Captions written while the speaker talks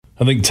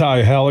I think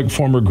Ty Hallock,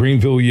 former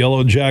Greenville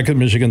Yellow Jacket,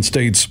 Michigan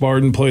State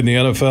Spartan, played in the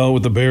NFL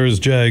with the Bears,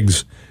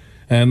 Jags,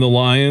 and the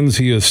Lions.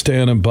 He is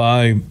standing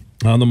by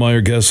on the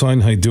Meyer guest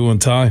line. How you doing,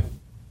 Ty?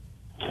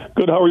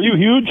 Good. How are you,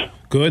 Huge?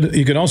 Good.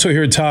 You can also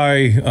hear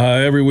Ty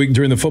every week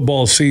during the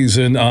football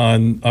season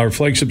on our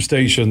flagship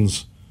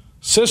station's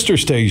sister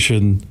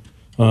station,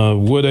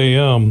 Wood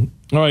AM.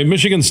 All right,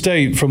 Michigan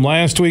State from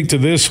last week to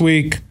this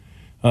week.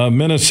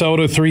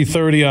 Minnesota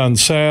 3:30 on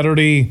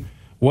Saturday.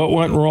 What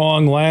went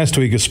wrong last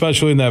week,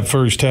 especially in that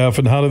first half,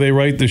 and how do they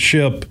right the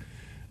ship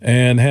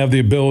and have the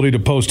ability to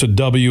post a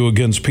W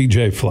against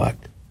P.J. Fleck?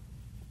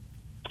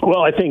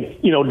 Well, I think,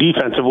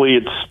 defensively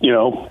it's,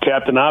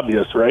 Captain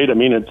Obvious, right? I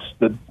mean, it's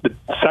the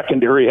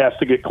secondary has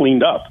to get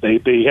cleaned up.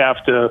 They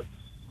have to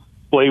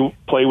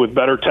play with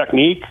better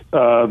technique.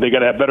 They got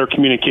to have better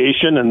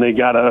communication, and they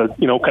got to,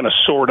 kind of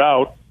sort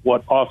out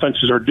what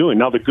offenses are doing.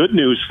 Now, the good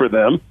news for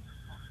them,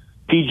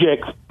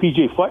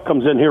 P.J. Fleck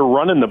comes in here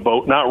running the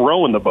boat, not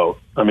rowing the boat.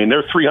 I mean,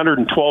 they're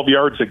 312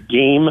 yards a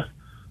game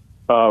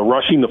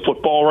rushing the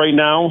football right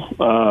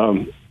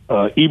now.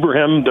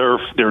 Ibrahim,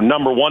 their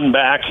number one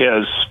back,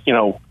 has,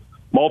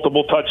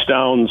 multiple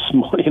touchdowns,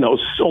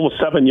 almost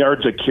 7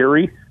 yards a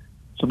carry.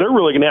 So they're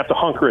really going to have to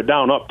hunker it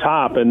down up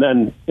top and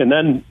then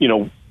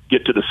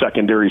get to the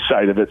secondary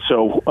side of it.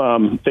 So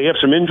they have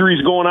some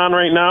injuries going on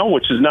right now,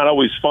 which is not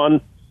always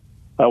fun.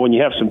 When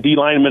you have some D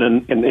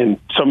linemen and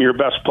some of your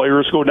best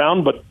players go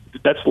down, but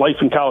that's life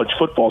in college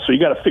football, so you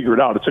got to figure it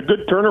out. It's a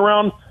good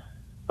turnaround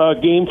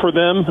game for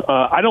them.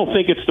 I don't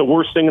think it's the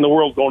worst thing in the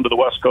world going to the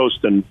West Coast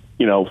and,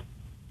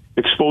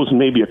 exposing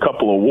maybe a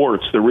couple of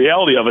warts. The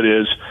reality of it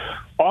is,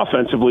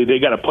 offensively, they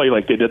got to play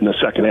like they did in the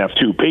second half,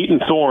 too. Peyton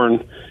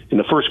Thorne, in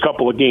the first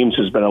couple of games,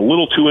 has been a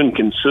little too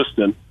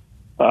inconsistent,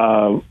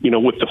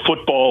 with the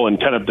football and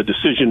kind of the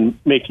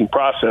decision-making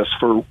process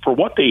for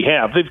what they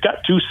have. They've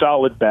got two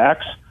solid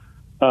backs.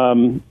 I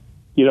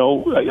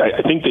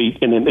think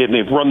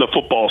they've run the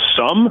football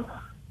some,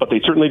 but they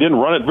certainly didn't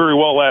run it very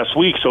well last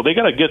week. So they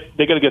got to get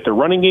their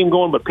running game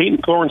going. But Peyton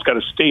Thorne's got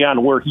to stay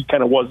on where he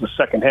kind of was the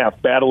second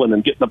half, battling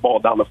and getting the ball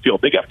down the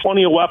field. They got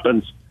plenty of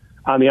weapons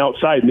on the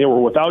outside, and they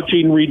were without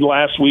Jaden Reed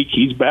last week.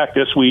 He's back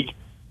this week.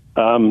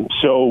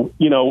 So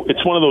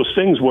it's one of those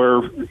things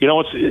where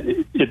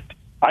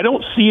I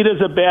don't see it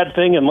as a bad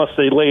thing unless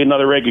they lay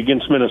another egg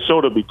against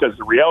Minnesota, because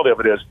the reality of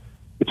it is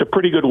it's a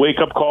pretty good wake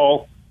up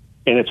call.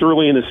 And it's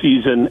early in the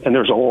season, and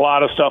there's a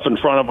lot of stuff in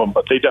front of them,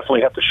 but they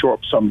definitely have to shore up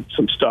some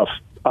stuff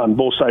on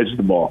both sides of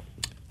the ball.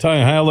 Ty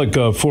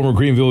Hallock, former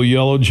Greenville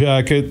Yellow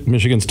Jacket,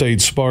 Michigan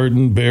State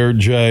Spartan, Bear,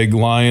 Jag,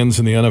 Lions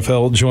in the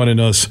NFL, joining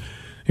us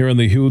here on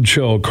the Huge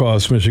Show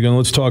across Michigan.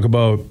 Let's talk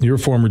about your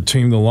former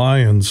team, the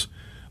Lions.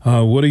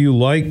 What do you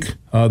like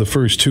the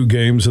first two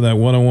games in that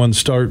 1-on-1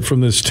 start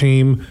from this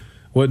team?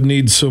 What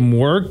needs some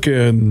work,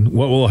 and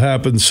what will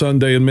happen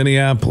Sunday in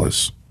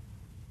Minneapolis?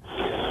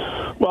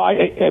 Well,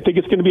 I think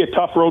it's going to be a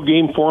tough road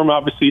game for them,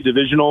 obviously a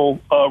divisional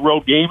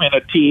road game, and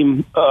a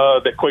team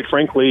that, quite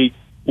frankly,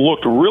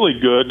 looked really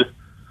good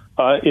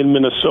in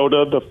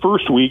Minnesota the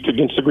first week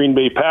against the Green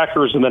Bay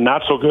Packers, and then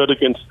not so good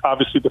against,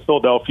 obviously, the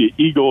Philadelphia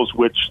Eagles,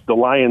 which the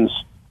Lions,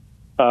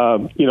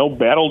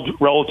 battled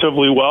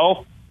relatively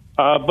well.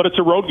 But it's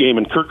a road game,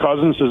 and Kirk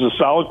Cousins is a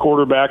solid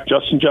quarterback.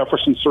 Justin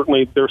Jefferson,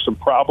 certainly there's some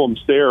problems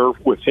there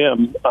with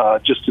him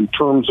just in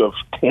terms of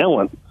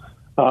talent.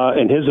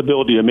 And his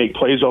ability to make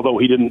plays, although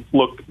he didn't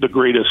look the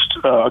greatest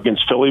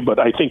against Philly, but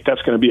I think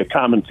that's going to be a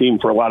common theme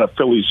for a lot of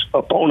Philly's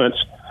opponents.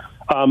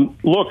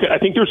 Look, I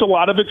think there's a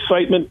lot of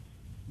excitement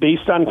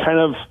based on kind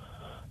of,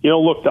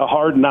 the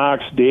hard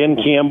knocks, Dan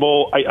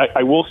Campbell.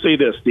 I will say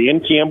this,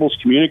 Dan Campbell's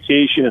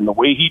communication and the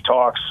way he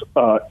talks,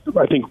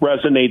 I think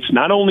resonates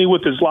not only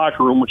with his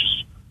locker room, which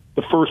is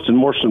the first and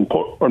most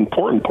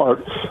important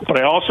part, but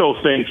I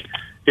also think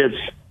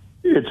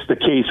it's the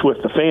case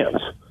with the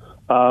fans.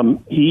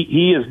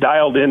 He is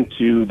dialed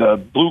into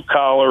the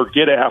blue-collar,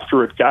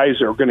 get-after-it guys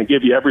that are going to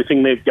give you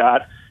everything they've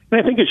got.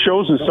 And I think it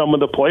shows in some of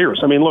the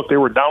players. I mean, look, they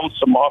were down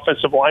some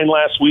offensive line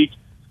last week.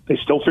 They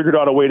still figured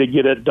out a way to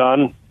get it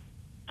done.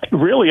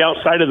 Really,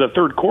 outside of the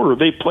third quarter,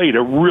 they played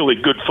a really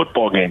good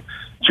football game.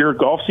 Jared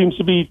Goff seems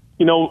to be,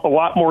 a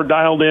lot more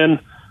dialed in.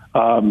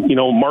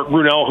 Mark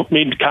Brunell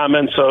made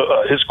comments,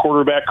 his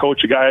quarterback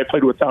coach, a guy I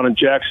played with down in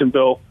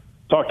Jacksonville,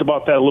 talked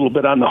about that a little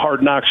bit on the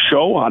Hard Knocks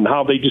show, on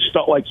how they just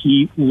felt like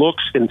he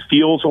looks and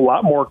feels a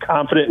lot more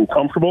confident and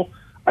comfortable.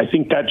 I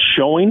think that's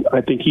showing.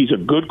 I think he's a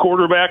good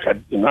quarterback.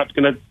 I'm not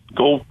going to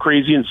go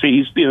crazy and say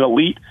he's an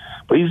elite,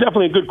 but he's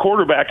definitely a good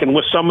quarterback. And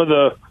with some of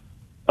the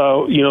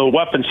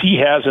weapons he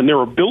has and their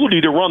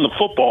ability to run the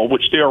football,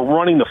 which they are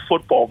running the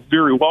football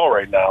very well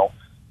right now,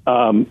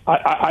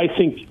 I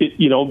think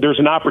there's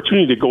an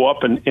opportunity to go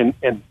up and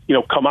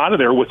come out of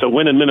there with a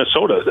win in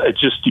Minnesota. It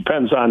just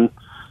depends on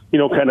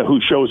kind of who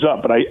shows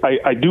up. But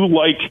I do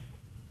like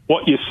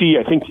what you see.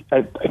 I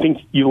think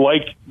you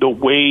like the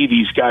way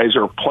these guys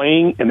are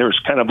playing, and there's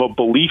kind of a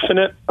belief in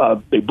it.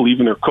 They believe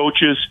in their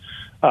coaches.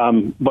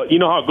 But you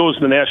know how it goes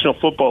in the National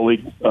Football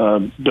League,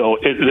 Bill.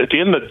 At the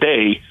end of the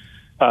day,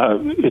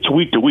 it's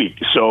week to week.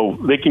 So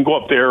they can go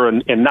up there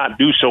and not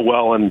do so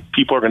well, and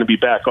people are going to be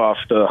back off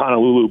the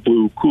Honolulu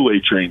Blue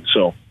Kool-Aid train.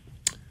 So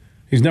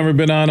he's never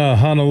been on a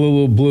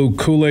Honolulu Blue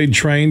Kool-Aid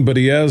train, but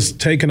he has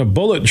taken a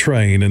bullet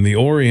train in the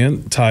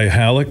Orient. Ty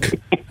Hallock,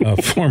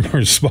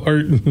 former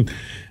Spartan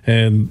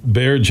and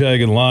Bear,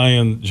 Jag, and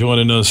Lion,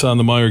 joining us on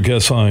the Meyer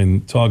Guest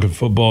Line, talking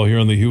football here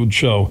on the Huge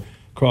Show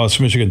across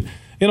Michigan.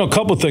 A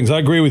couple of things. I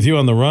agree with you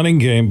on the running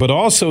game, but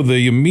also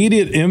the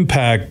immediate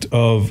impact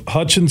of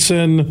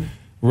Hutchinson,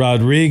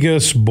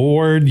 Rodriguez,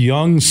 Board,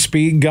 young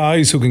speed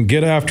guys who can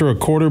get after a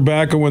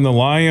quarterback, and when the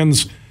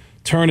Lions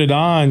turn it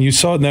on, you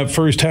saw it in that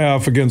first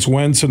half against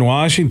Wentz in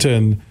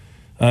Washington.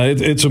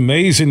 It's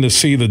amazing to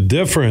see the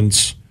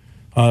difference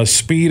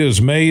speed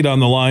has made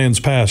on the Lions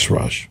pass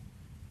rush.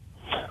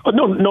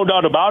 No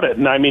doubt about it.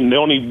 And I mean, the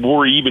only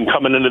worry even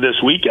coming into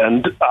this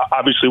weekend,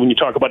 obviously when you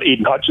talk about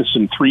Aiden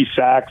Hutchinson, 3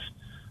 sacks,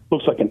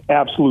 looks like an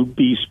absolute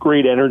beast,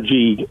 great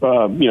energy,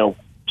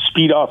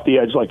 speed off the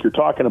edge like you're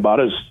talking about.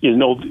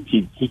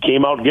 He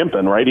came out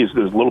gimping, right? There's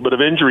a little bit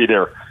of injury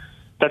there.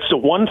 That's the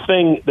one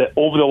thing that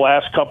over the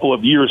last couple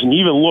of years, and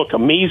even look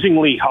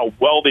amazingly how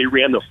well they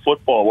ran the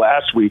football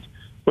last week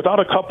without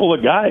a couple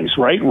of guys,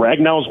 right?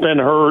 Ragnow's been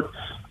hurt.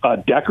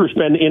 Decker's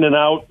been in and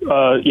out.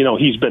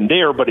 He's been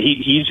there, but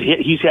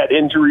he's had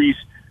injuries.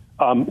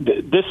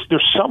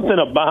 There's something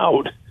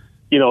about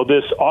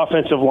this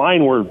offensive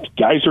line where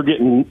guys are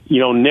getting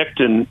nicked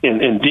and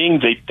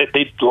dinged.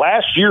 They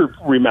last year,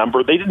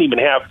 remember, they didn't even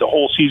have the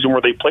whole season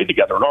where they played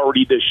together, and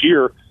already this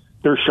year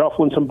they're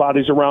shuffling some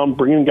bodies around,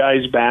 bringing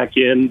guys back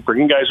in,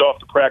 bringing guys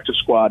off the practice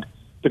squad.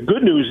 The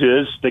good news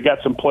is they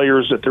got some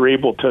players that they're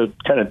able to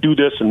kind of do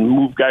this and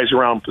move guys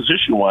around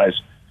position-wise.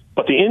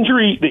 But the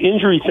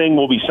injury thing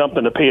will be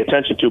something to pay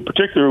attention to,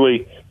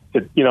 particularly,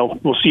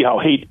 we'll see how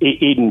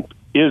Aiden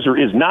is or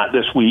is not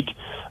this week,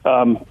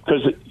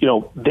 because,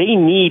 they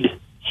need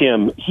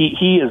him.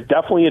 He is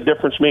definitely a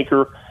difference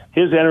maker.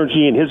 His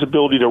energy and his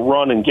ability to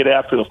run and get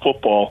after the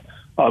football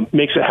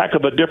makes a heck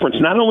of a difference,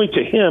 not only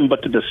to him,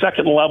 but to the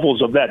second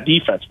levels of that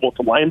defense, both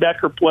the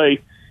linebacker play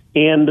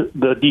and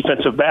the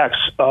defensive backs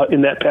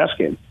in that pass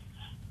game.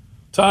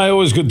 Ty,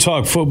 always good to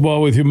talk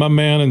football with you, my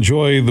man.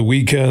 Enjoy the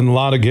weekend. A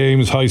lot of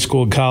games, high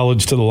school,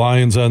 college, to the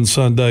Lions on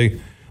Sunday.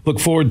 Look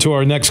forward to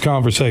our next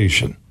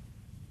conversation.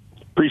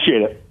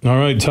 Appreciate it. All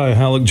right, Ty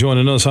Hallock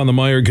joining us on the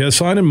Meyer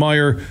Guest Line. And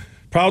Meyer,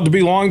 proud to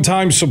be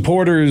longtime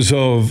supporters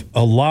of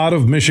a lot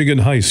of Michigan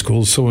high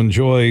schools, so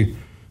enjoy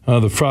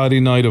the Friday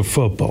night of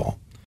football.